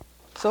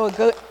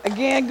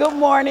Good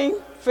morning,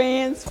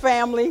 friends,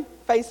 family,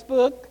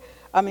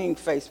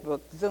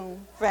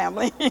 Zoom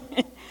family.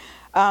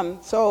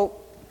 I'm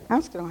still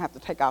gonna have to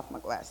take off my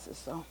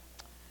glasses.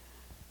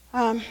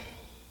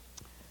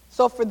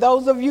 So for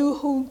those of you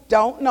who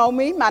don't know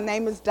me, my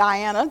name is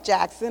Diana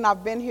Jackson.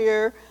 I've been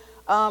here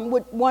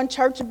with One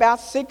Church about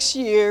 6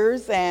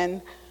 years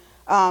and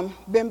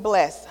been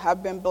blessed.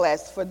 I've been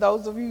blessed. For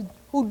those of you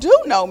who do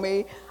know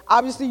me,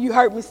 obviously you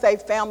heard me say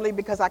family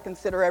because I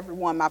consider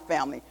everyone my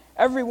family.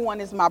 Everyone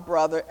is my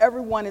brother.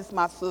 Everyone is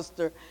my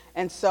sister.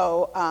 And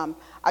so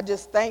I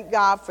just thank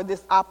God for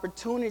this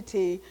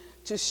opportunity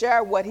to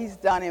share what he's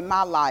done in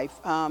my life.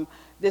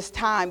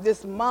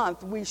 This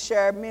month, we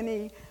share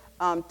many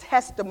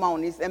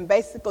testimonies. And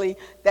basically,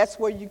 that's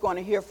where you're going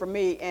to hear from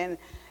me. And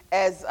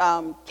as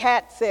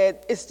Kat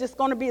said, it's just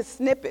going to be a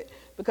snippet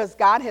because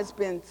God has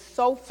been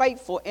so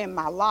faithful in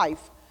my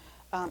life.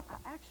 I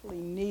actually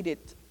needed,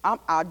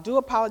 I do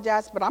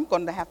apologize, but I'm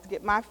going to have to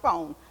get my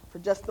phone for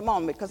just a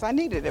moment because I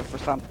needed it for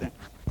something.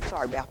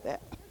 Sorry about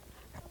that.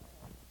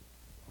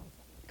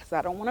 Because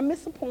I don't want to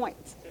miss a point.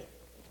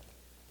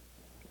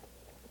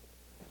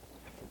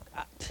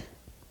 I forgot.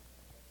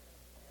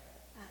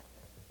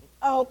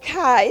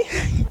 Okay.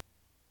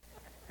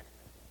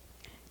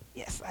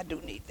 Yes, I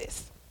do need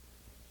this.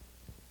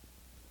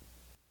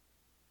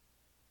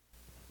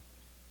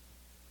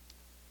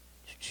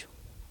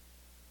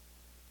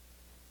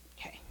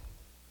 Okay.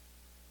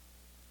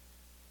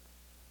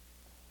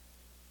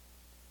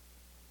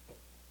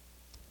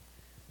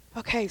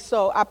 Okay,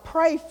 so I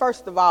pray,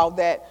 first of all,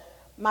 that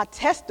my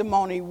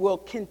testimony will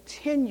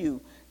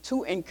continue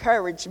to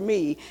encourage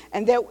me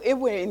and that it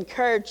will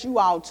encourage you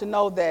all to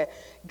know that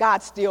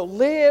God still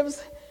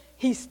lives.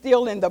 He's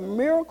still in the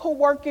miracle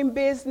working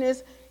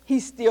business. He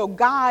still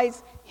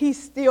guides.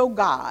 He's still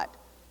God.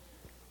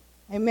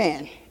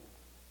 Amen.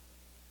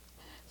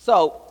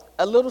 So,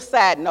 a little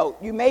side note,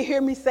 you may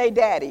hear me say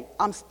daddy.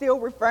 I'm still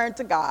referring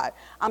to God.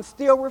 I'm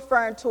still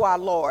referring to our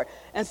Lord.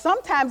 And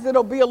sometimes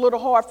it'll be a little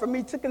hard for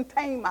me to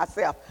contain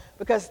myself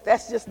because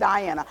that's just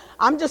Diana.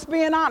 I'm just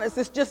being honest.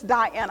 It's just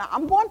Diana.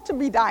 I'm going to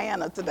be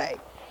Diana today.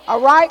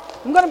 All right?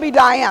 I'm going to be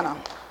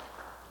Diana.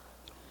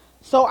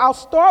 So I'll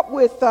start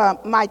with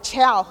my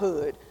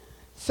childhood.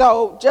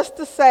 So just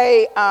to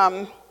say,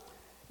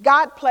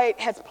 God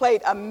has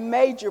played a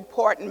major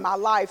part in my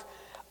life.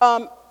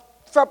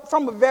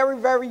 From a very,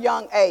 very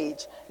young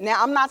age.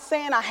 Now, I'm not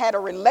saying I had a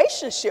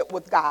relationship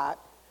with God,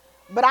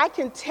 but I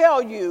can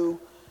tell you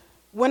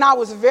when I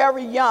was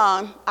very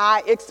young,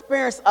 I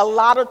experienced a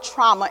lot of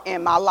trauma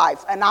in my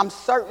life, and I'm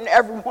certain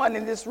everyone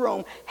in this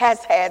room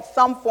has had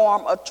some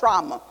form of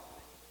trauma.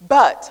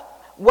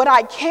 But what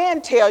I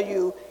can tell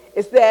you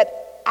is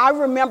that I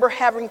remember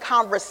having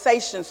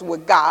conversations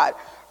with God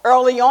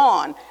early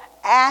on,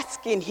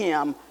 asking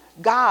him,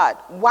 God,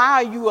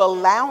 why are you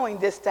allowing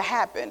this to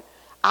happen?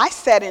 I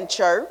sat in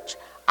church,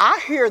 I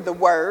hear the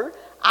word,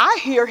 I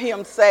hear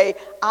him say,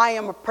 I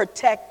am a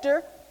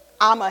protector,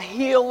 I'm a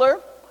healer,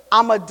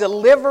 I'm a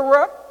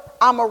deliverer,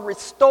 I'm a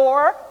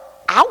restorer.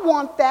 I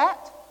want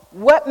that.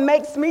 What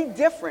makes me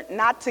different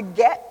not to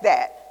get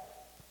that?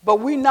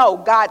 But we know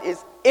God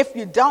is, if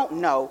you don't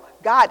know,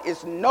 God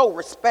is no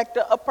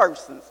respecter of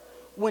persons.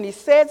 When he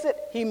says it,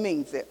 he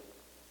means it.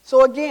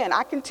 So again,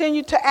 I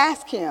continue to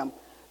ask him,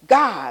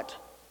 God,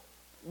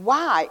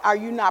 why are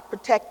you not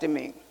protecting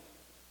me?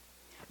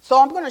 So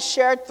I'm going to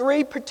share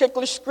 3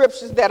 particular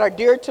scriptures that are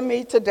dear to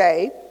me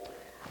today.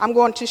 I'm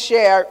going to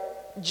share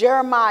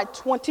Jeremiah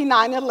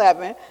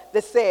 29:11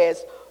 that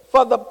says,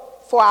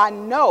 For I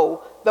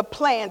know the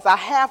plans I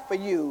have for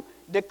you,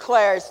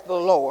 declares the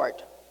Lord.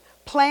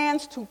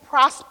 Plans to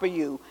prosper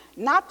you,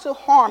 not to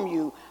harm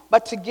you,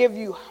 but to give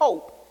you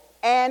hope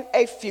and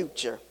a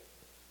future.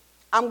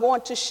 I'm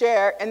going to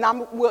share, and I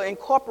will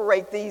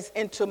incorporate these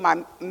into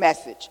my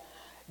message.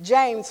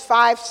 James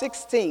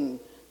 5:16.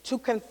 To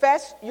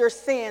confess your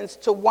sins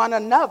to one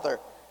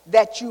another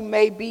that you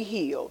may be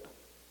healed.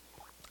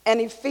 And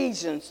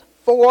Ephesians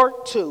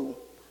 4:2,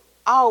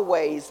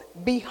 always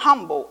be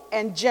humble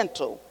and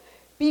gentle.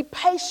 Be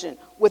patient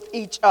with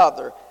each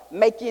other,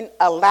 making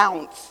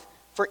allowance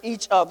for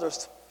each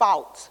other's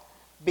faults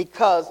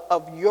because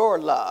of your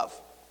love.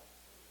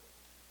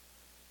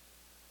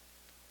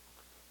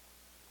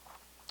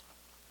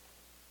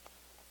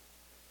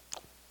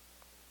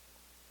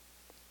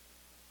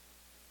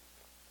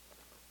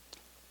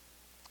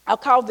 I'll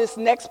call this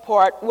next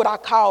part what I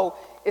call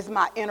is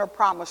my inner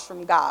promise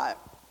from God.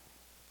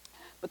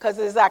 Because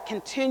as I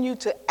continue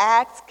to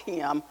ask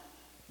him,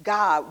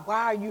 God,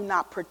 why are you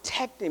not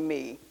protecting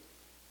me?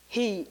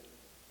 I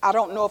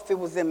don't know if it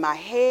was in my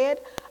head.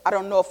 I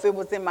don't know if it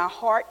was in my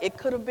heart. It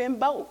could have been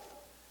both.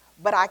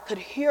 But I could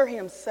hear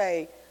him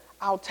say,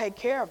 I'll take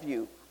care of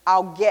you.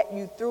 I'll get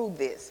you through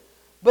this.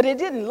 But it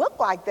didn't look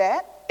like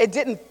that. It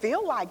didn't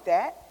feel like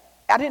that.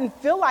 I didn't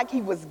feel like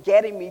he was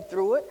getting me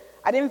through it.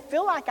 I didn't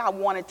feel like I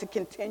wanted to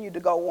continue to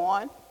go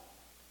on.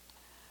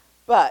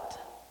 But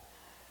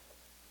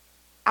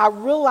I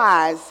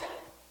realized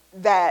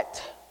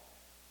that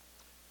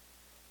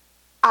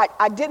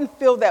I didn't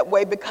feel that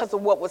way because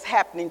of what was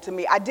happening to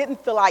me. I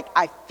didn't feel like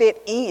I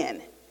fit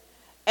in.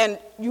 And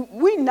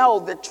we know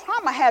that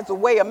trauma has a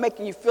way of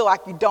making you feel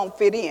like you don't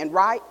fit in,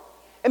 right?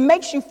 It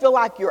makes you feel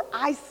like you're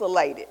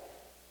isolated.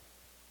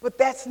 But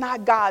that's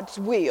not God's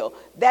will.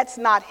 That's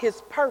not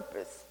his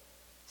purpose.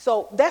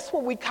 So that's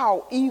what we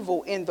call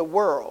evil in the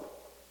world.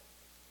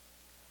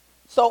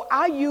 So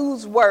I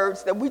use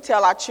words that we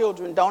tell our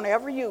children don't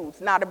ever use,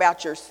 not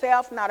about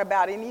yourself, not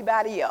about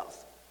anybody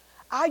else.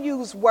 I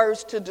use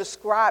words to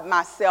describe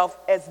myself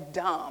as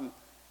dumb.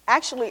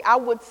 Actually, I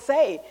would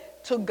say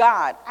to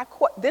God,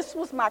 this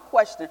was my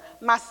question,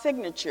 my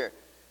signature.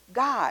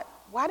 God,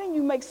 why didn't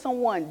you make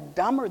someone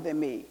dumber than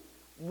me?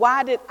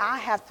 Why did I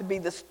have to be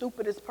the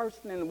stupidest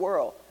person in the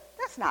world?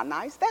 That's not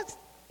nice.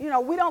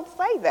 We don't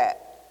say that.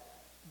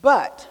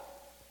 But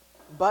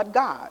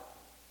God.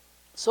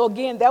 So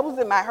again, that was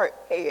in my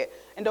head.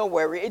 And don't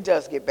worry, it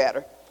does get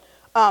better.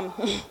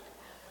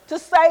 To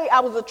say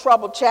I was a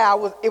troubled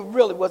child, it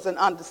really was an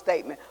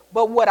understatement.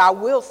 But what I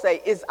will say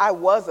is I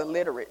was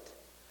illiterate.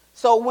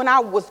 So when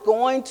I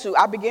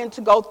began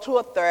to go to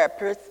a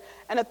therapist,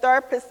 and the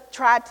therapist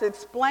tried to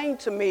explain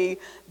to me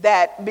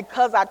that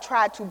because I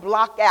tried to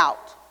block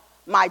out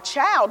my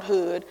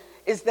childhood,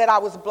 is that I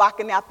was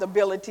blocking out the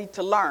ability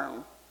to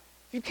learn.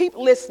 If you keep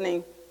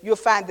listening, you'll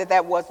find that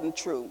that wasn't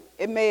true.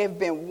 It may have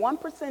been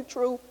 1%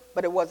 true,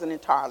 but it wasn't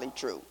entirely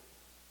true.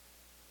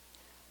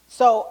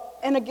 So,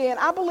 and again,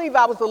 I believe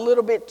I was a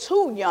little bit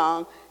too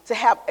young to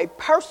have a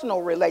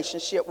personal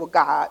relationship with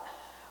God,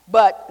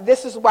 but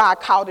this is why I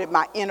called it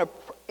my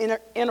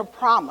inner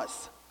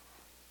promise.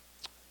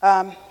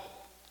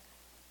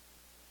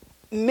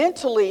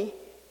 Mentally,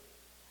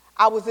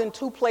 I was in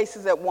two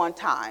places at one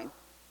time.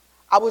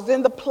 I was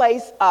in the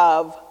place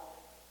of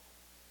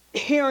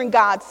hearing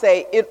God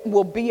say, it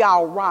will be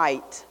all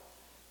right,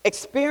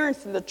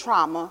 experiencing the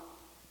trauma,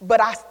 but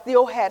I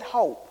still had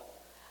hope.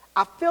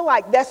 I feel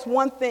like that's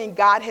one thing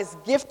God has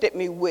gifted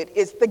me with,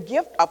 is the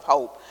gift of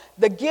hope,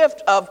 the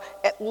gift of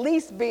at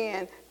least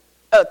being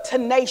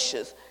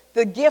tenacious,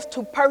 the gift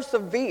to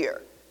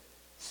persevere.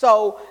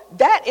 So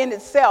that in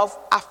itself,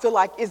 I feel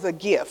like is a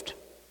gift.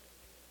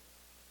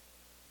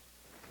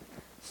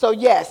 So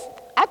yes,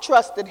 I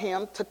trusted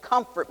him to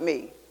comfort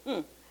me,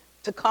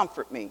 to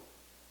comfort me.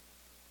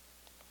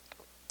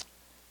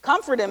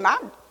 Comfort in my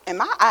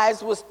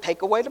eyes was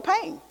take away the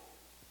pain.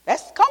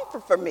 That's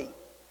comfort for me.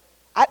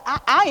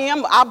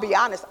 I'll be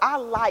honest, I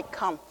like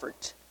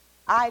comfort.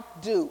 I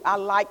do. I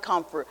like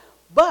comfort.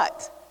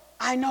 But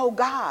I know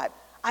God.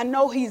 I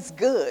know he's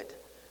good.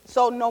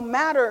 So no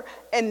matter,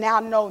 and now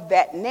know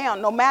that now,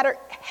 no matter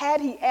had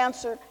he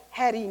answered,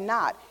 had he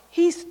not,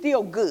 he's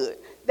still good.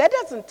 That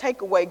doesn't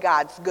take away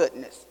God's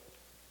goodness.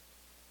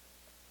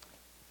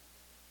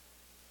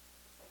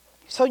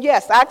 So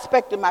yes, I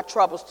expected my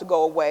troubles to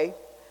go away,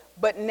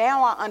 but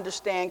now I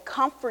understand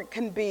comfort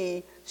can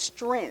be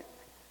strength.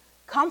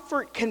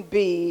 Comfort can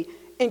be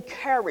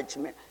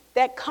encouragement.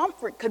 That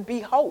comfort could be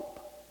hope.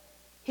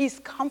 He's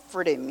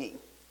comforting me.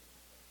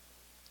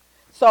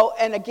 So,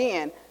 and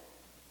again,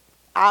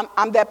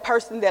 I'm that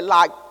person that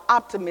like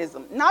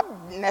optimism. Not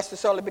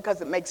necessarily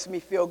because it makes me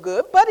feel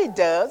good, but it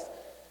does.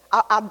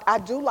 I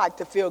do like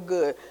to feel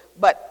good.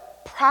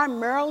 But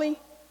primarily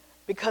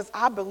because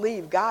I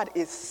believe God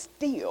is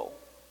still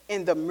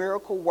in the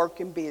miracle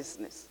working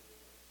business.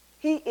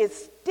 He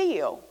is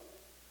still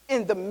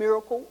in the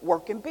miracle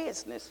working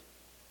business.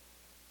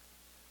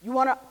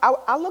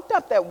 I looked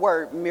up that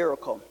word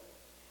miracle.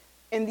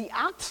 In the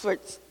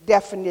Oxford's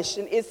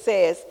definition, it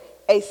says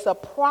a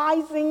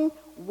surprising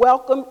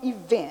welcome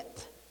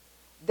event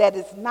that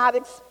is not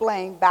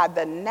explained by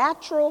the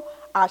natural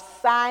or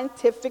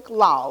scientific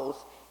laws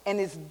and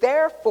is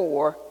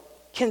therefore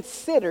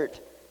considered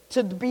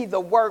to be the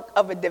work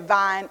of a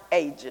divine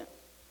agent.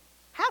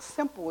 How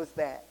simple is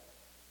that?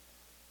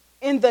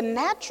 In the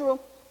natural,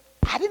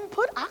 I didn't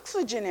put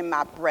oxygen in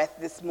my breath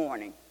this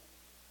morning.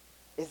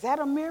 Is that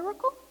a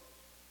miracle?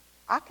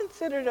 I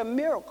consider it a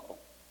miracle.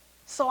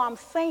 So I'm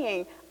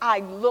saying I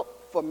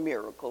look for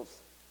miracles.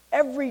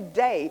 Every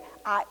day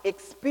I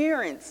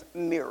experience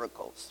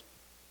miracles.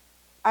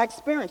 I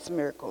experience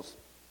miracles.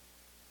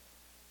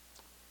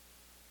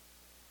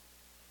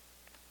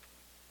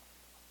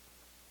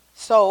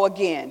 So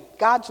again,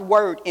 God's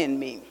word in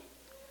me,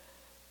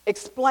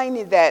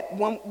 explaining that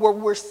when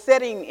we're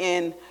sitting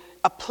in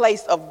a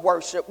place of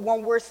worship,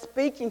 when we're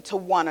speaking to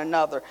one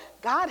another,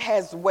 God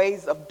has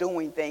ways of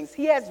doing things.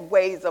 He has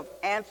ways of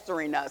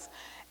answering us.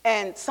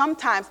 And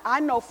sometimes I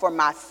know for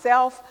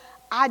myself,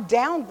 I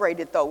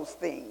downgraded those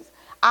things.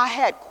 I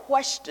had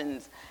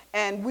questions,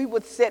 and we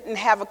would sit and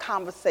have a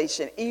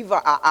conversation, Eva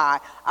or I,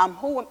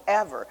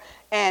 whomever,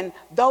 and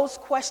those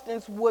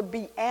questions would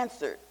be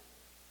answered.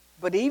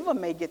 But Eva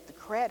may get the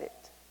credit.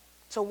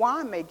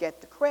 Tawan may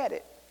get the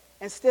credit.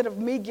 Instead of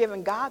me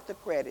giving God the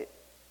credit,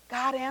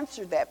 God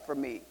answered that for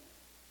me.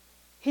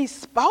 He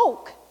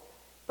spoke,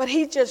 but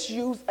he just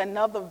used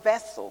another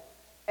vessel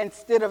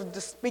instead of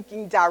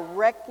speaking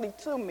directly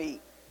to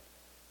me.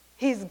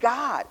 He's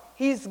God.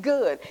 He's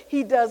good.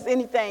 He does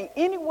anything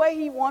any way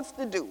he wants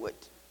to do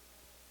it.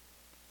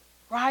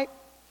 right?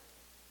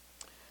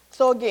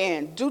 So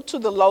again, due to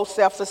the low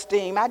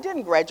self-esteem, I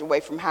didn't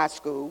graduate from high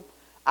school.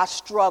 I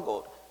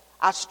struggled.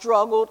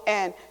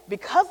 And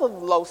because of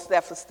low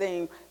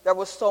self-esteem, there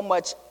was so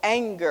much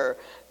anger,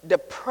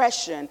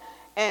 depression,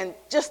 and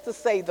just to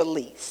say the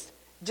least,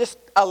 just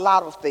a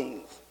lot of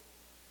things.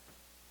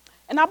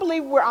 And I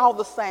believe we're all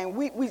the same.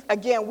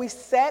 We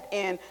sat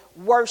in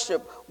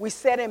worship, we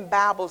sat in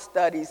Bible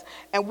studies,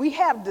 and we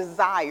have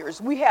desires,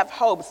 we have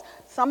hopes.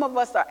 Some of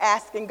us are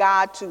asking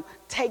God to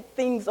take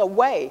things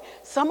away.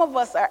 Some of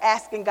us are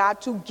asking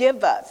God to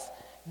give us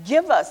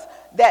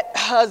that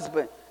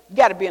husband. You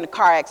got to be in a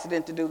car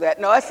accident to do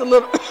that. No, that's a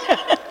little,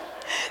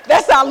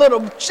 that's our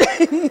little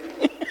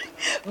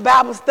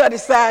Bible study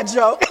side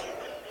joke.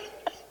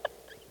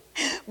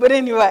 But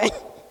anyway,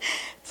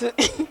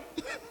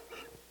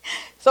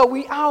 so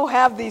we all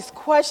have these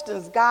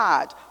questions.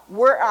 God,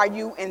 where are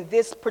you in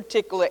this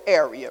particular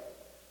area?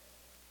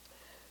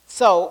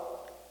 So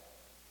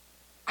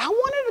I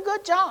wanted a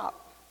good job.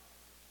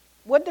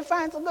 What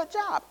defines a good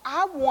job?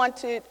 I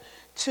wanted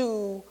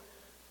to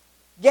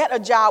get a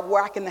job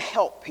where I can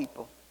help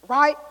people,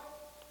 right?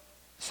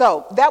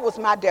 So that was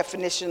my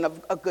definition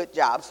of a good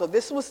job. So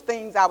this was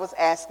things I was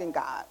asking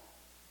God.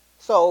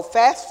 So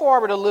fast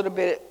forward a little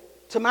bit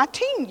to my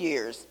teen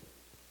years.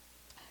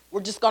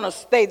 We're just going to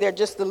stay there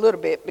just a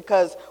little bit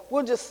because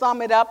we'll just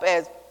sum it up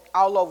as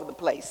all over the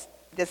place.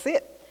 That's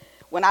it.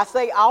 When I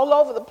say all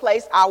over the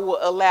place, I will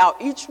allow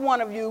each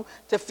one of you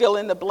to fill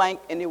in the blank,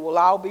 and it will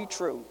all be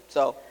true.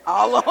 So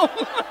all over,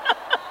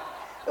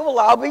 it will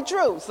all be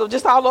true. So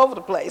just all over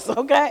the place,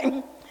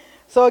 okay?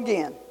 So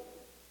again,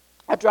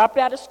 I dropped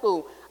out of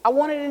school. I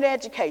wanted an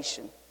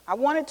education. I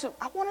wanted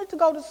to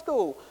go to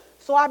school.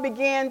 So I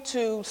began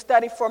to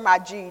study for my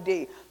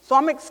GED. So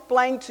I'm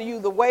explaining to you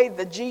the way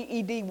the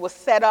GED was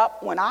set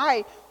up when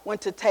I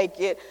went to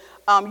take it.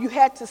 You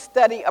had to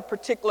study a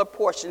particular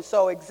portion.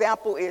 So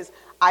example is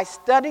I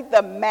studied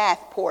the math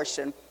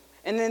portion,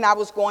 and then I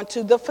was going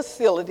to the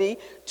facility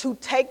to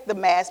take the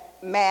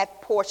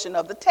math portion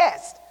of the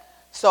test.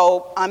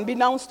 So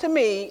unbeknownst to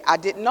me, I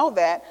didn't know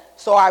that.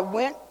 So I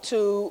went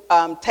to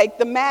take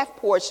the math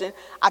portion.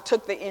 I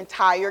took the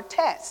entire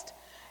test.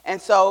 And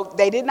so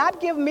they did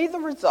not give me the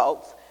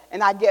results,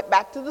 and I get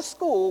back to the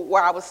school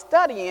where I was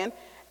studying,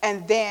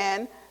 and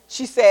then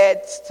she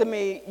said to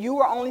me, you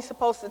were only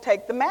supposed to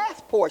take the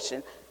math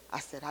portion.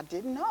 I said, I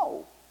didn't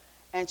know.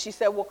 And she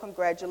said, well,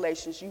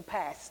 congratulations, you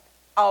passed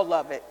all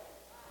of it.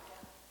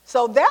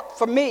 So that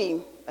for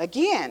me,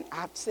 again,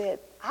 I said,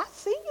 I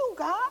see you,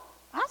 God.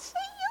 I see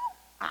you.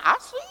 I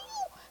see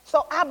you.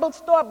 So I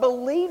start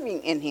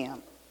believing in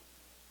him.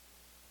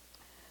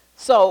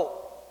 So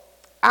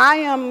I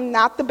am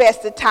not the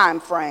best at time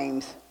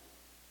frames,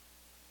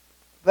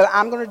 but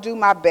I'm going to do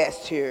my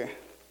best here.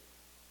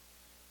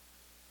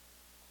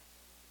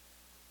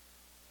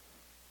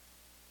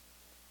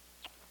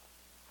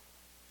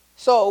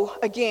 So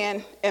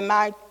again,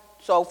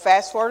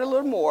 fast forward a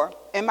little more,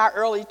 in my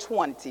early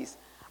 20s,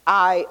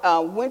 I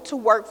went to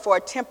work for a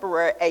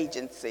temporary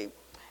agency.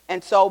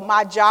 And so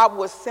my job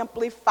was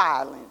simply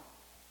filing.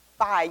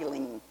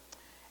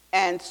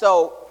 And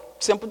so,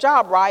 simple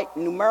job, right?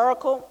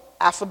 Numerical,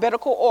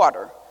 alphabetical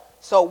order.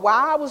 So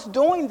while I was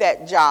doing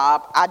that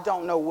job, I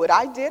don't know what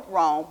I did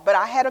wrong, but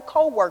I had a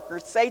coworker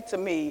say to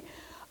me,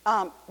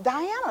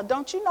 Diana,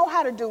 don't you know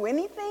how to do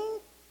anything?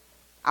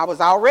 I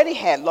was already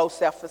had low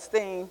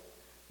self-esteem,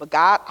 but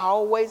God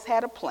always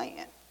had a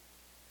plan.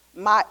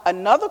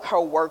 Another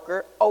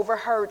coworker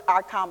overheard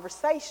our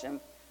conversation,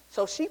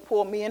 so she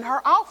pulled me in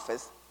her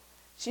office.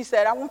 She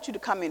said, I want you to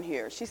come in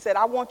here. She said,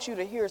 I want you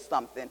to hear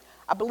something.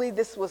 I believe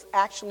this was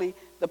actually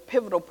the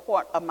pivotal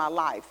part of my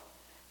life.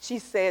 She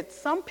said,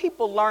 some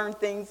people learn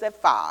things at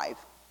 5.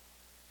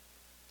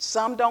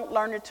 Some don't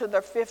learn it till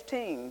they're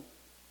 15.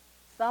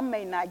 Some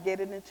may not get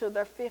it until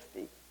they're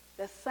 50.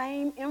 The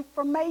same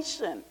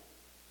information.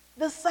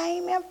 The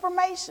same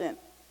information.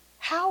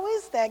 How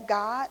is that,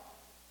 God?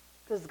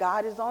 Because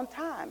God is on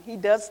time. He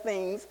does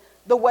things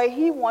the way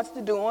he wants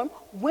to do them,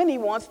 when he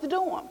wants to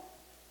do them.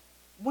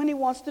 When he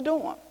wants to do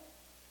them.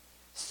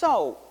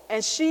 So,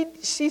 and she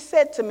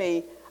said to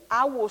me,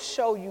 I will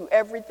show you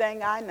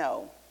everything I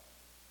know.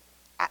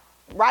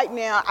 Right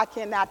now, I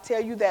cannot tell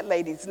you that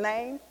lady's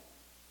name.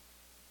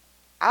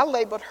 I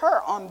labeled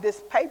her on this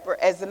paper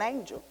as an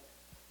angel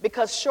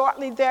because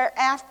shortly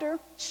thereafter,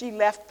 she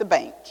left the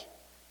bank.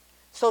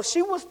 So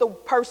she was the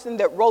person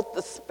that wrote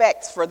the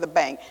specs for the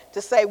bank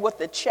to say what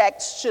the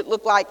checks should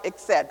look like,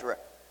 etc.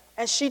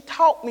 And she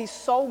taught me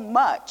so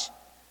much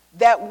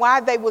that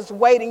while they was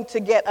waiting to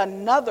get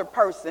another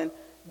person,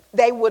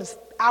 I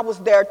was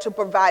there to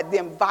provide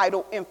them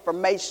vital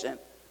information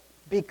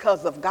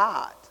because of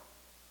God.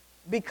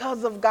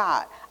 Because of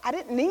God. I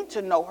didn't need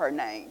to know her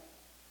name.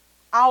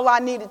 All I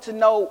needed to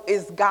know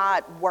is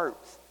God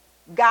works.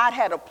 God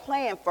had a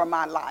plan for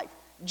my life.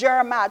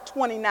 Jeremiah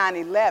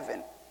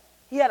 29:11.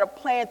 He had a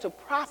plan to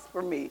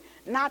prosper me,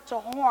 not to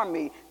harm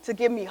me, to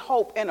give me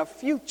hope and a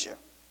future.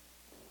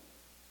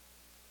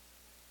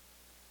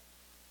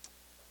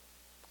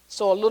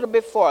 So a little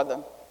bit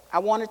further, I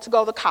wanted to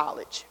go to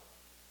college.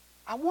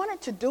 I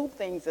wanted to do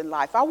things in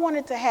life. I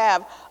wanted to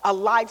have a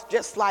life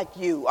just like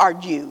you. Are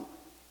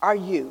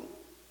you?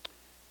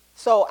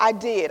 So I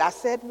did. I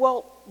said,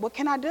 well, what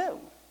can I do?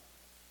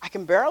 I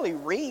can barely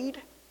read.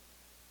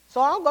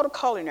 So I'll go to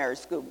culinary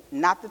school.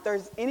 Not that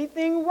there's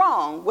anything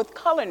wrong with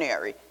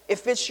culinary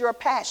if it's your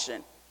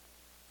passion.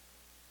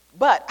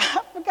 But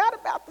I forgot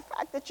about the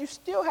fact that you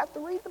still have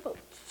to read the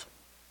books.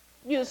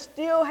 You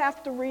still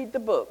have to read the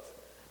books.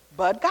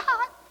 But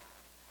God,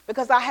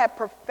 because I had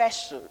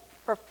professors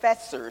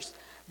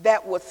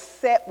that would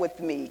sit with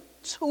me,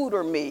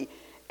 tutor me,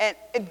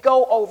 and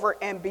go over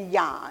and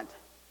beyond.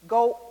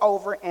 Go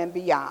over and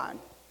beyond.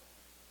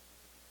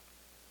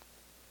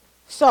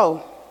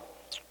 So,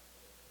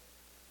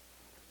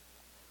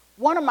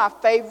 one of my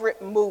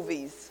favorite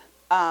movies,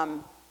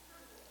 no.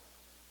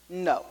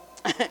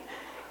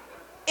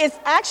 It's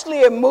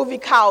actually a movie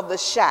called The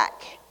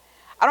Shack.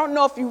 I don't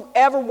know if you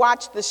ever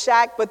watched The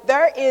Shack, but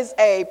there is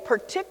a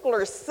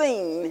particular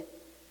scene,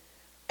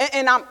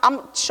 and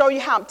I'm show you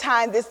how I'm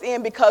tying this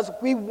in, because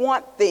we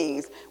want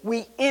things,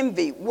 we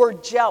envy, we're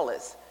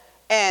jealous,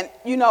 and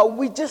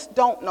we just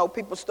don't know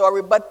people's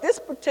story. But this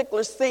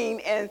particular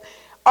scene, and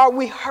are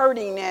we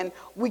hurting, and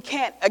we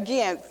can't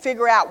again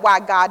figure out why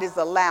God is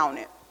allowing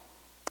it.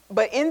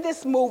 But in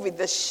this movie,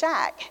 The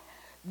Shack,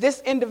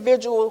 this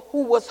individual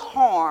who was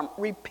harmed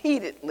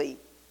repeatedly,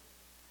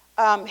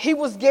 he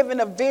was given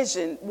a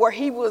vision where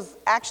he was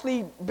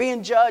actually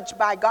being judged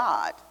by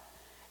God.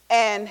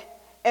 And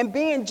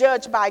being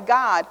judged by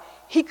God,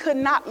 he could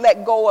not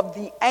let go of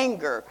the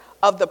anger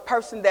of the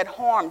person that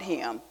harmed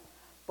him.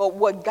 But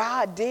what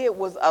God did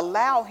was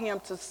allow him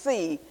to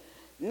see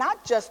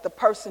not just the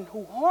person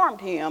who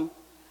harmed him,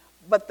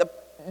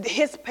 but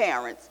his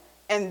parents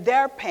and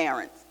their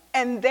parents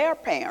and their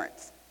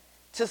parents,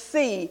 to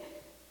see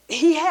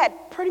he had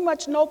pretty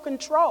much no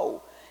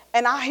control.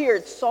 And I hear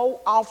it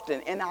so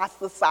often in our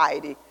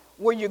society,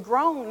 where you're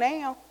grown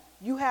now,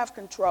 you have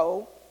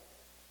control.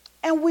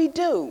 And we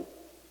do.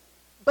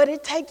 But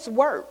it takes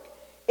work.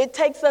 It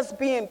takes us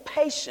being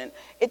patient.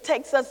 It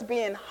takes us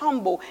being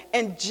humble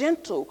and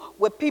gentle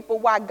with people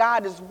while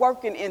God is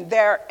working in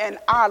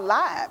our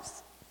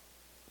lives.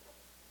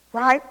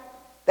 Right?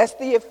 That's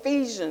the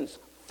Ephesians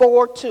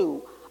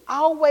 4:2.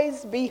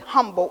 Always be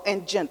humble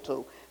and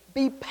gentle.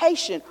 Be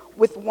patient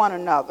with one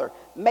another,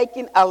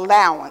 making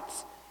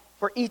allowance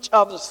for each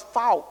other's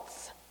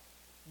faults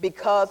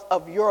because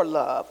of your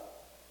love.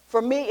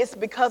 For me, it's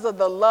because of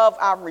the love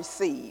I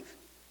receive,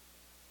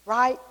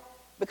 right?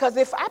 Because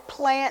if I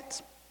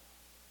plant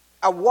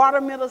a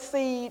watermelon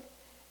seed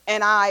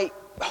and I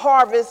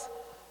harvest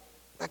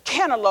a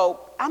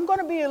cantaloupe, I'm going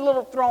to be a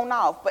little thrown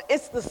off. But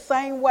it's the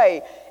same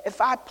way.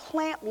 If I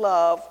plant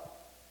love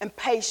and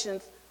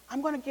patience,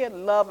 I'm going to get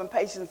love and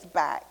patience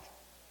back.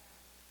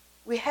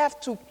 We have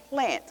to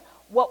plant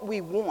what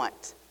we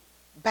want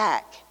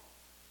back.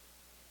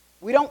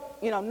 We don't,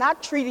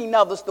 not treating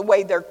others the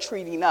way they're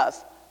treating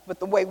us, but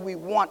the way we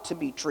want to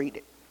be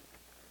treated.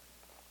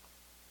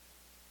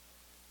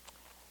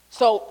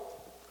 So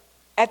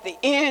at the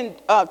end,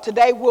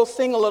 today we'll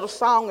sing a little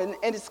song, and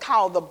it's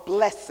called The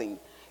Blessing.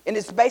 And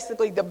it's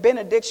basically the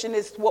benediction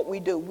is what we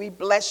do. We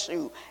bless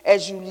you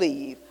as you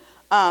leave.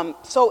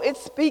 So it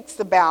speaks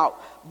about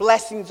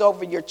blessings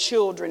over your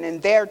children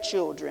and their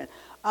children.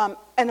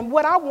 And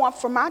what I want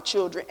for my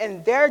children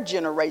and their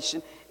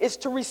generation is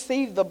to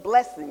receive the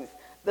blessings,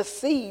 the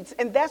seeds.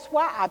 And that's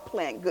why I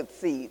plant good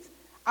seeds.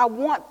 I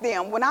want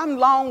them, when I'm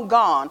long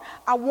gone,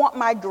 I want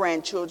my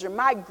grandchildren,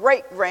 my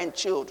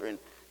great-grandchildren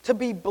to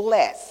be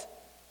blessed.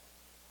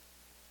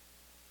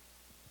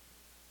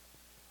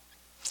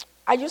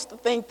 I used to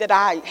think that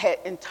I had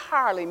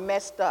entirely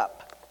messed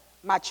up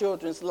my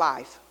children's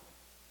life.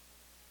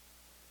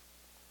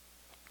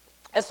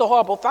 It's a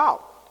horrible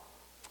thought.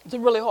 It's a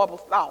really horrible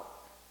thought.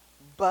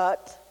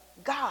 But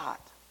God.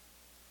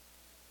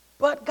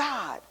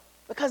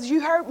 Because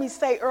you heard me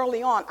say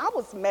early on, I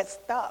was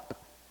messed up.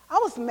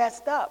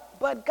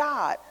 But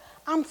God.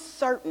 I'm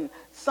certain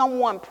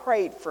someone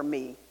prayed for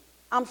me.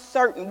 I'm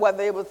certain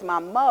whether it was my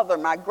mother,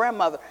 my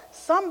grandmother,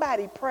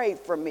 somebody prayed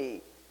for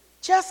me.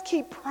 Just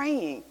keep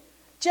praying.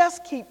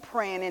 Just keep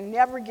praying and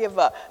never give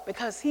up,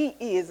 because he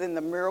is in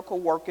the miracle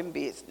working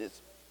business.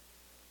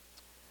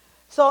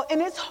 So,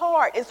 and it's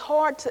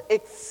hard to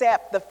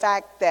accept the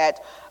fact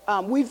that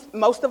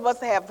most of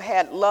us have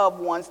had loved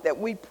ones that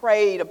we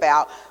prayed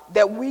about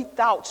that we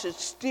thought should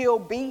still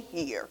be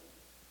here.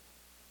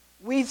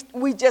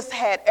 We just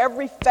had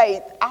every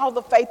faith, all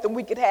the faith that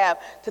we could have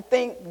to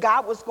think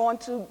God was going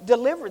to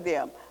deliver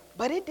them.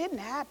 But it didn't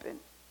happen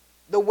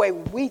the way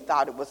we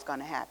thought it was going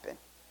to happen.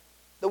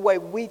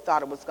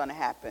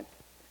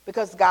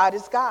 Because God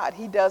is God.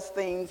 He does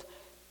things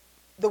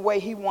the way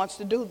he wants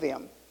to do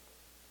them.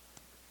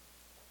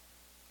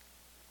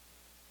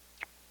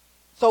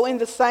 So in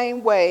the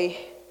same way,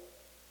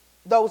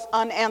 those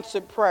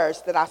unanswered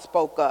prayers that I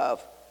spoke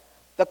of,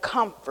 the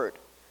comfort,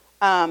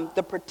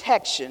 the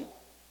protection.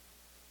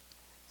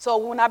 So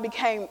when I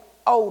became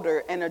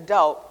older and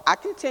adult, I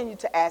continued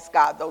to ask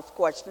God those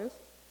questions.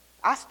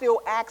 I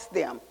still ask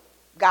them,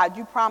 God,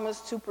 you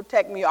promised to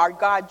protect me, or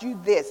God, you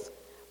this.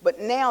 But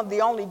now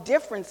the only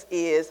difference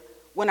is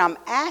when I'm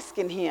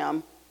asking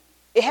him,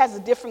 it has a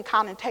different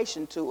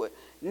connotation to it.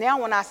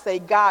 Now when I say,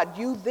 God,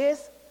 you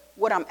this,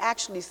 what I'm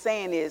actually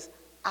saying is,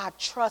 I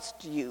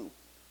trust you.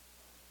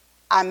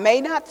 I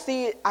may not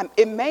see it,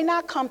 it may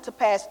not come to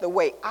pass the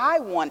way I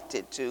want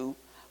it to,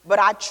 but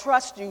I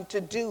trust you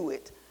to do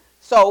it.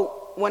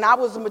 So when I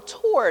was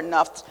mature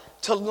enough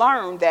to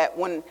learn that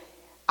when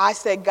I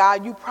said,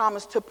 God, you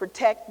promised to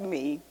protect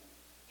me,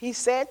 he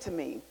said to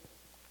me,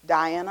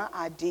 Diana,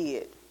 I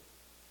did.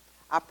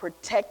 I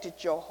protected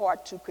your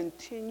heart to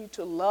continue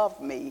to love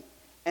me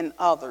and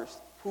others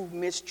who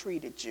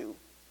mistreated you.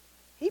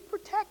 He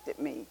protected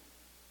me.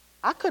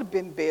 I could have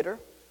been bitter.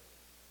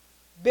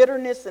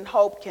 Bitterness and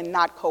hope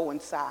cannot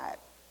coincide.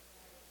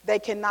 They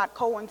cannot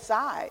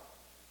coincide.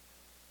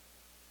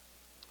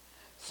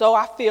 So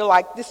I feel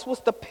like this was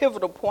the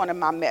pivotal point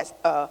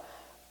of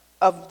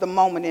of the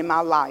moment in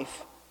my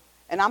life.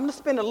 And I'm going to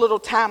spend a little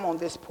time on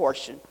this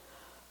portion.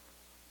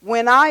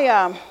 When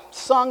I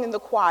sung in the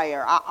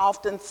choir, I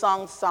often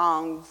sung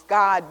songs,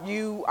 God,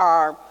 you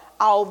are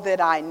all that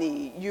I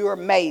need. You're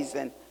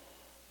amazing.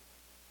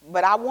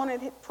 But I wanted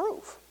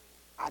proof.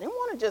 I didn't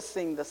want to just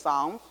sing the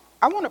songs.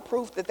 I wanted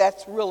proof that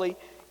that's really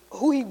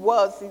who he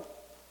was.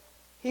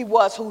 He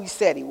was who he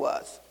said he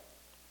was.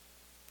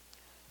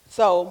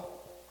 So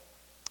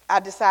I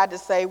decided to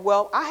say,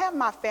 well, I have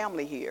my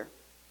family here.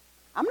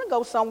 I'm going to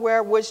go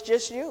somewhere where it's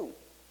just you.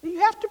 You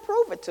have to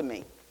prove it to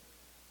me.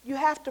 You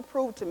have to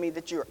prove to me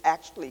that you're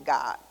actually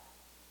God.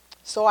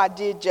 So I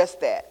did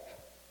just that.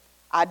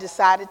 I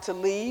decided to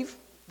leave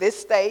this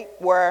state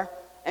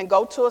and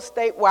go to a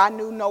state where I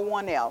knew no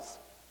one else.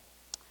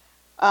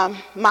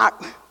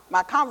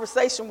 My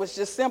conversation was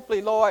just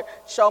simply, Lord,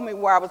 show me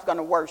where I was going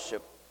to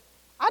worship.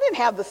 I didn't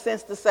have the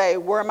sense to say,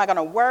 where am I going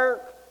to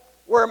work?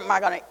 Where am I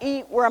going to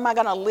eat? Where am I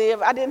going to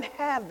live? I didn't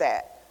have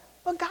that.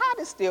 But God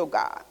is still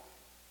God.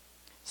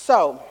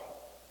 So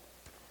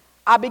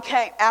I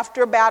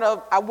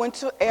went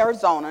to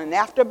Arizona, and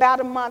after about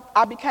a month,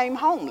 I became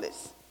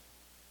homeless.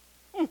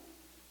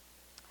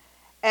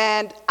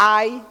 And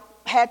I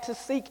had to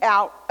seek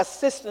out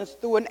assistance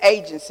through an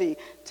agency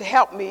to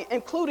help me,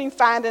 including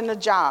finding a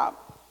job.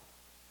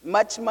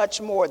 Much,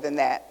 much more than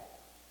that.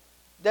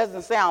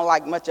 Doesn't sound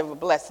like much of a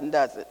blessing,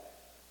 does it?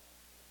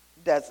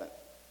 Doesn't.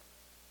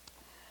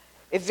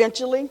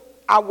 Eventually,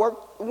 I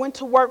went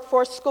to work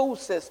for a school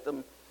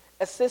system,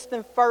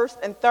 assisting first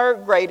and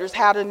third graders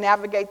how to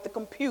navigate the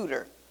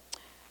computer.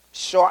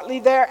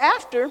 Shortly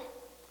thereafter,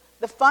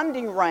 the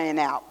funding ran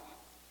out.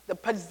 The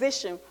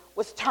position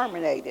was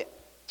terminated.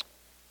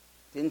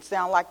 Didn't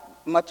sound like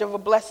much of a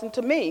blessing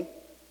to me.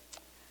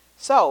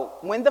 So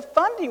when the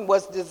funding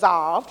was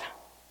dissolved,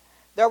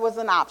 there was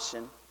an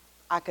option.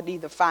 I could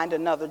either find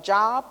another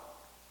job,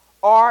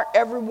 or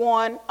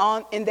everyone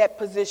in that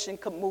position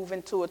could move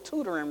into a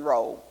tutoring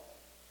role.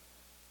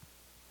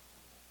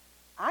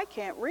 I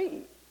can't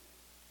read.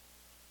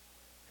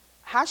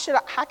 How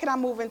can I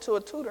move into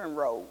a tutoring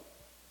role?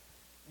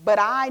 But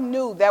I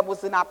knew that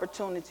was an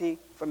opportunity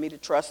for me to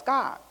trust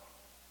God.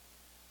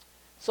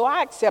 So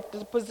I accepted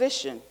the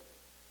position.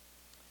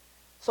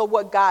 So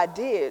what God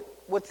did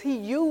was he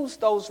used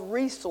those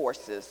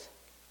resources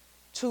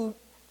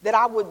that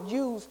I would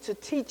use to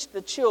teach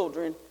the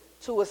children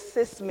to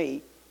assist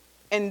me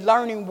in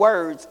learning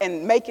words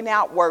and making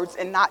out words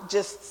and not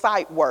just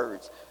sight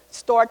words.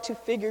 Start to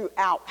figure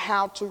out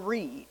how to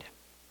read.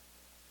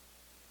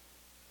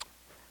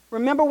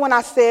 Remember when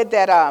I said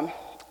that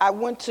I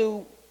went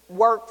to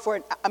work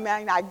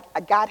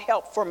I got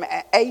help from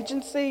an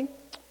agency?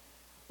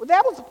 Well,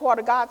 that was a part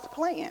of God's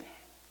plan.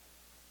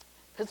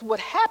 Because what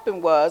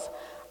happened was,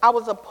 I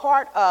was a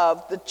part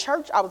of, the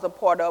church I was a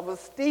part of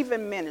was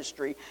Stephen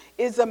Ministry.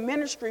 It's a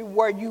ministry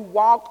where you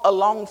walk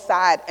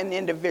alongside an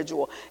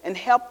individual and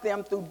help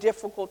them through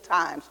difficult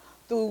times,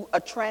 through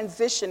a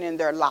transition in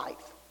their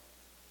life.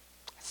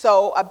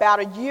 So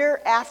about a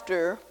year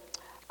after,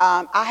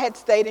 I had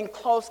stayed in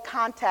close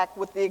contact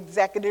with the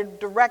executive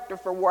director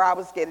for where I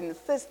was getting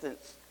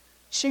assistance.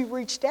 She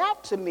reached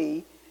out to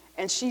me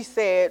and she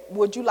said,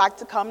 would you like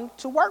to come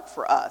to work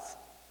for us?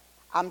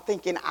 I'm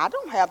thinking, I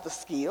don't have the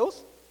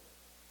skills.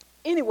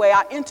 Anyway,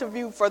 I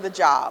interviewed for the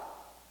job.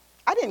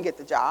 I didn't get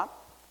the job.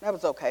 That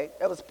was okay.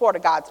 That was part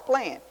of God's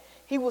plan.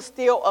 He was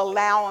still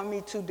allowing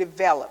me to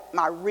develop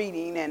my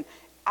reading and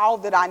all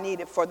that I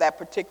needed for that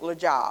particular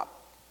job.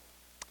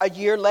 A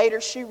year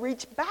later, she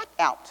reached back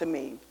out to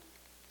me,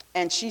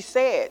 and she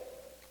said,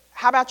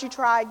 how about you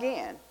try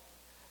again?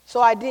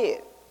 So I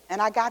did,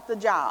 and I got the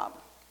job.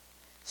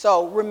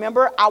 So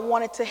remember, I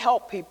wanted to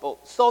help people.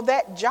 So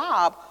that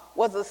job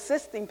was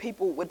assisting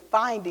people with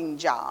finding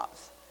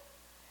jobs.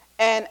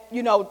 And,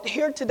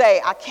 here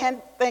today, I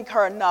can't thank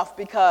her enough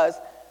because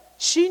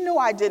she knew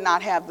I did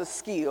not have the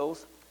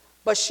skills,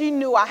 but she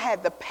knew I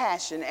had the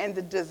passion and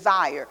the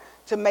desire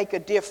to make a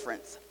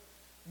difference.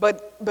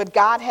 But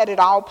God had it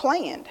all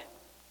planned.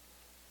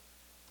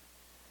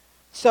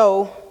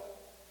 So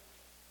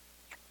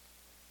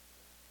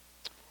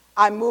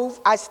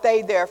I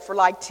stayed there for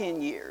like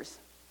 10 years.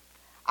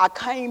 I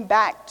came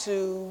back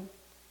to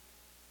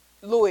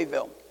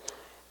Louisville.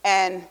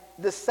 And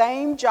the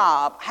same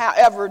job,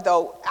 however,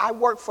 though, I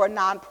work for a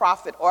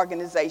nonprofit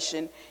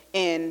organization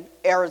in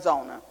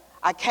Arizona.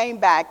 I came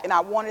back and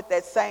I wanted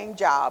that same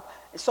job.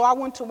 And so I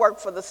went to work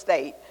for the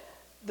state.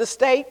 The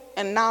state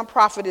and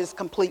nonprofit is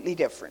completely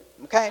different,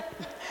 okay?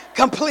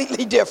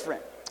 Completely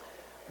different.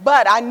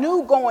 But I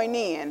knew going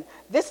in,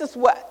 this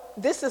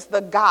is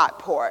the God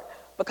part,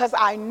 because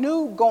I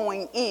knew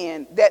going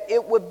in that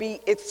it would be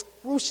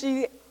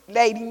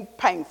excruciating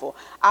painful.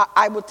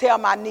 I would tell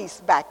my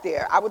niece back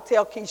there, I would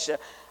tell Keisha,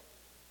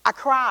 I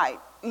cried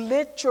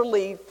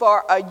literally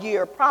for a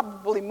year,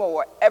 probably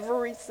more,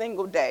 every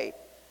single day.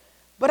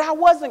 But I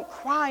wasn't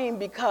crying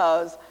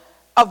because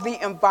of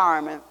the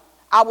environment.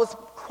 I was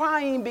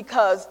crying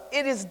because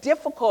it is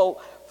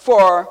difficult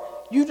for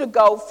you to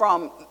go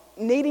from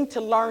needing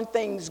to learn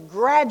things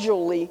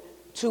gradually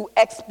to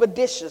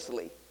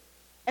expeditiously.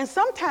 And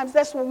sometimes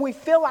that's when we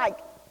feel like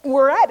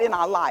we're at in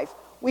our life.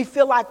 We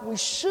feel like we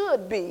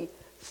should be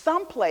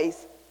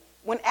someplace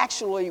when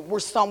actually we're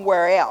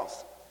somewhere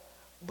else.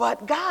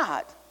 But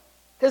God,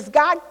 because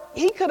God,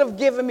 he could have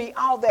given me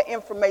all that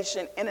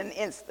information in an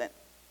instant.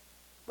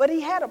 But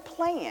he had a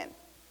plan.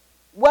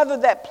 Whether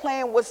that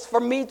plan was for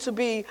me to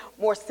be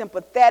more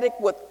sympathetic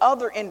with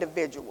other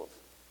individuals,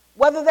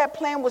 whether that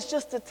plan was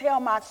just to tell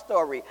my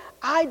story,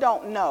 I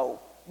don't know,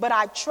 but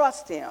I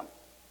trust him.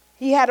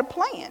 He had a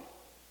plan.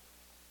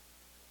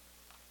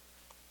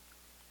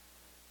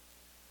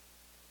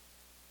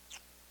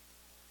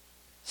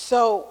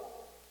 So,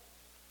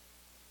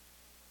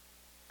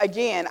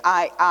 again,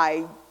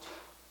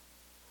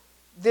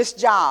 this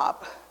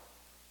job,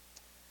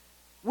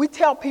 we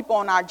tell people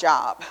on our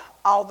job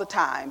all the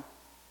time,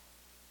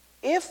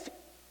 if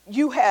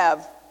you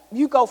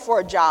go for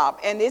a job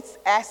and it's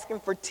asking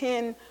for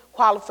 10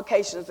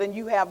 qualifications and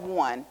you have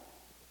one,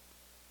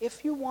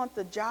 if you want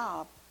the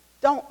job,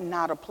 don't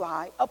not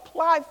apply.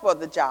 Apply for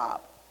the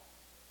job.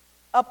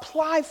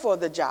 Apply for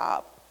the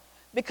job.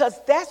 Because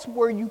that's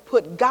where you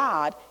put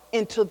God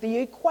into the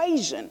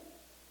equation.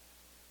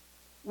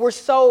 We're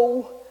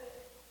so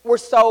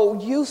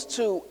used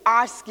to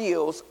our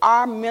skills,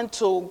 our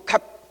mental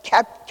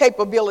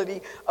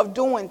capability of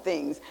doing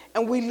things,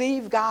 and we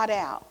leave God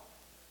out.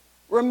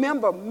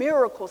 Remember,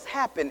 miracles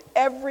happen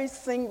every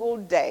single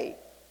day.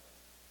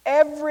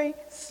 Every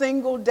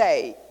single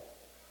day.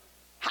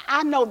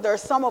 I know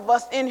there's some of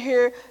us in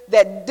here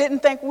that didn't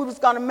think we was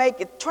going to make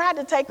it, tried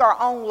to take our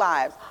own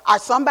lives, or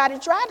somebody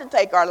tried to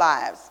take our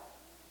lives.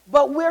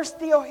 But we're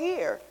still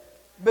here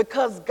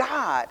because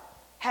God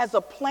has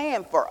a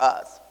plan for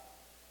us.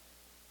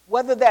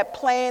 Whether that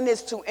plan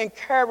is to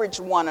encourage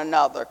one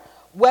another,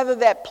 whether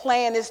that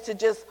plan is to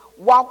just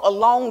walk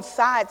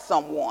alongside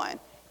someone,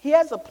 he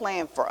has a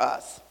plan for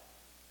us.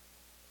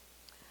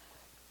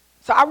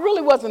 So I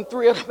really wasn't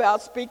thrilled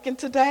about speaking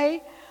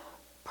today,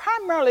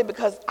 primarily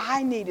because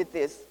I needed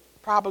this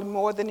probably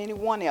more than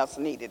anyone else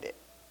needed it.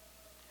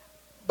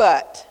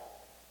 But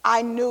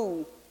I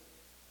knew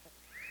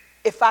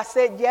if I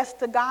said yes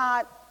to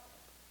God,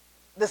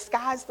 the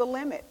sky's the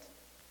limit.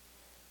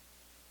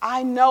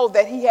 I know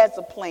that he has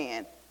a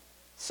plan.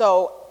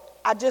 So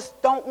I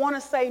just don't want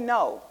to say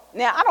no.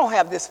 Now, I don't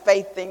have this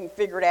faith thing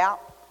figured out.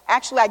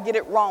 Actually, I get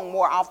it wrong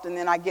more often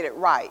than I get it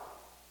right.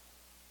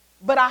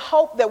 But I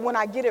hope that when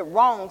I get it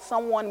wrong,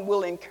 someone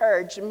will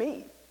encourage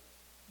me.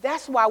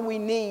 That's why we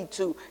need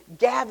to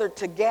gather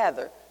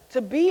together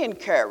to be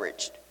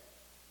encouraged.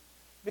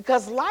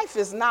 Because life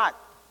is not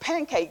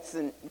pancakes,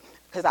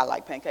 because I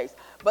like pancakes,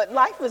 but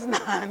life is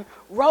not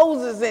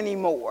roses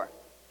anymore.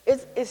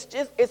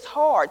 It's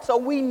hard. So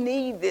we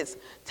need this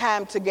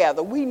time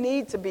together. We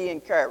need to be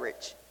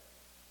encouraged.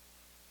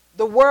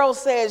 The world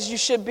says you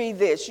should be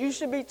this. You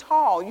should be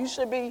tall. You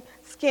should be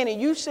skinny.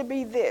 You should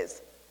be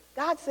this.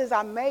 God says,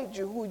 I made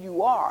you who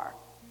you are.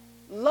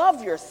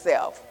 Love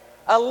yourself.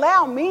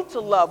 Allow me to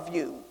love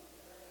you.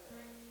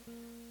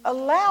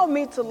 Allow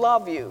me to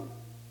love you.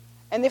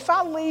 And if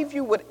I leave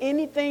you with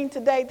anything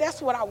today,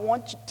 that's what I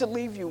want you to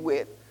leave you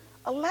with.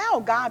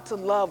 Allow God to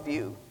love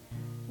you.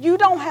 You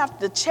don't have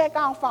to check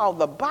off all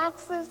the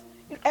boxes.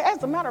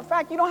 As a matter of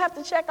fact, you don't have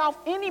to check off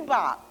any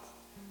box.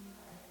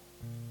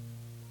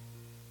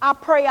 I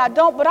pray I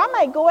don't, but I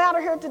may go out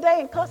of here today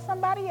and cuss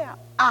somebody out.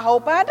 I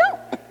hope I don't.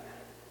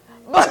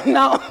 But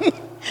no.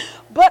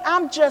 But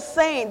I'm just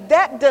saying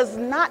that does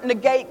not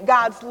negate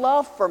God's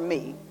love for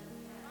me.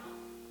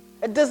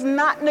 It does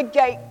not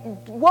negate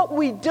what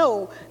we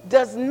do,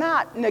 does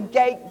not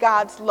negate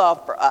God's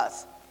love for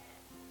us.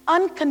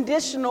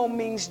 Unconditional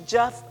means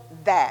just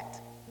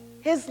that.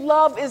 His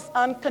love is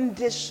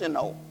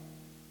unconditional.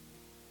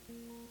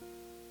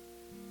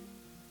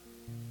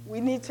 We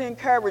need to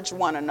encourage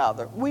one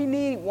another. We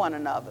need one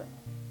another.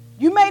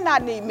 You may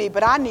not need me,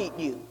 but I need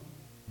you.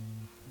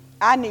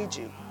 I need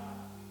you.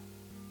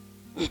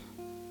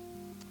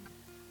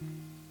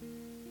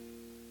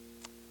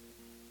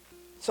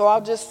 So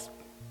I'll just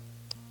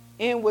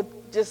end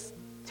with just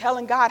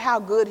telling God how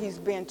good he's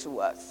been to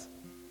us.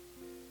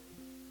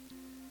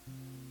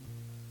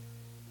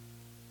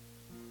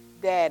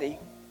 Daddy,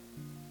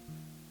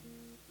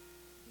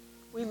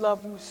 We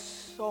love you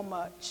so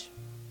much.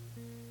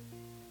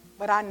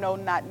 But I know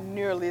not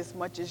nearly as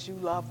much as you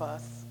love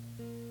us.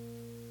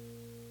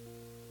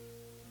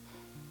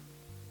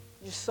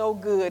 You're so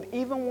good,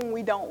 even when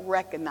we don't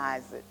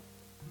recognize it.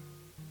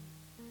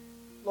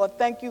 Lord,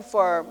 thank you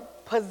for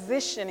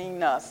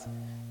positioning us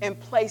in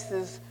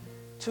places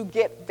to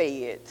get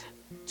fed,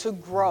 to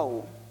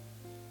grow.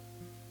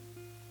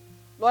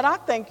 Lord, I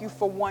thank you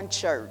for one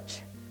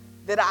church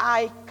that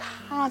I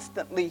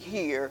constantly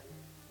hear,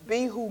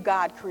 be who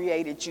God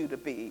created you to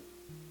be.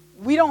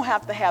 We don't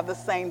have to have the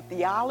same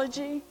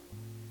theology.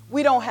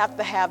 We don't have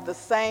to have the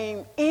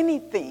same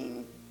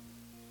anything.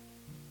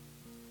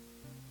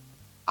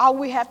 All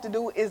we have to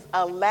do is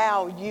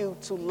allow you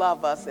to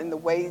love us in the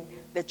way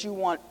that you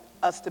want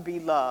us to be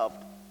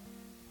loved.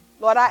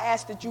 Lord, I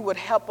ask that you would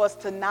help us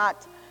to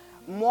not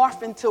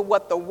morph into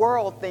what the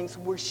world thinks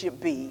we should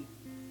be,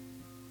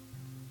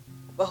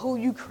 but who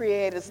you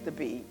create us to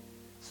be,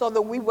 so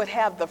that we would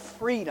have the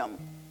freedom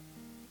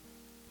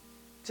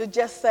to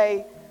just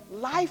say,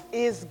 life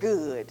is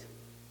good,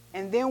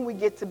 and then we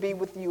get to be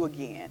with you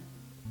again.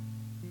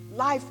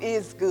 Life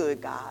is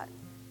good, God.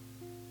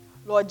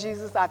 Lord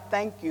Jesus, I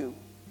thank you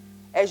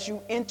as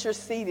you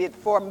interceded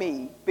for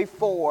me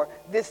before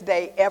this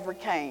day ever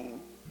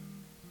came.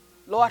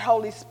 Lord,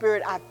 Holy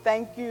Spirit, I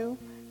thank you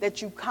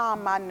that you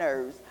calm my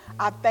nerves.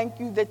 I thank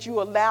you that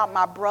you allowed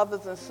my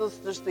brothers and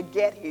sisters to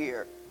get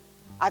here.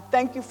 I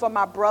thank you for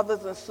my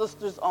brothers and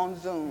sisters on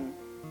Zoom.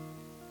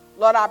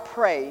 Lord, I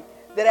pray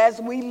that as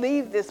we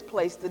leave this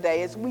place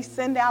today, as we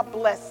send out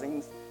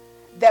blessings,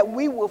 that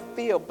we will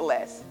feel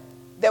blessed,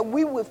 that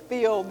we will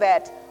feel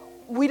that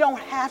we don't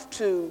have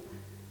to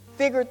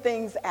figure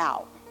things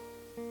out,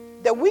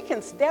 that we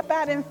can step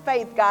out in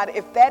faith, God,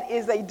 if that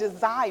is a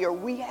desire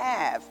we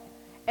have,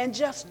 and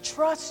just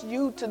trust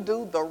you to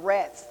do the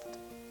rest.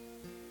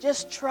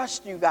 Just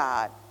trust you,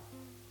 God.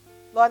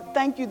 Lord,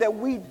 thank you that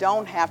we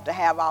don't have to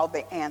have all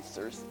the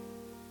answers.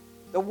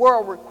 The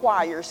world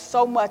requires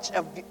so much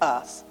of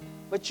us,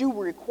 but you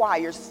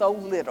require so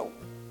little.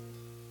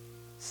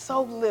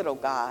 So little,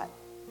 God.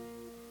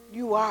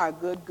 You are a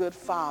good, good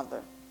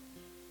Father.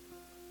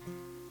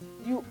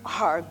 You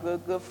are a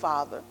good, good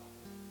Father.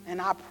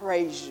 And I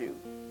praise you.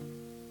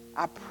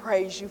 I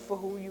praise you for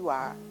who you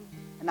are.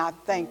 And I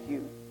thank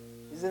you.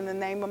 It's in the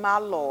name of my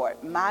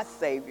Lord, my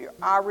Savior,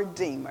 our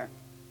Redeemer.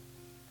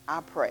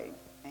 I pray.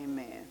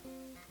 Amen.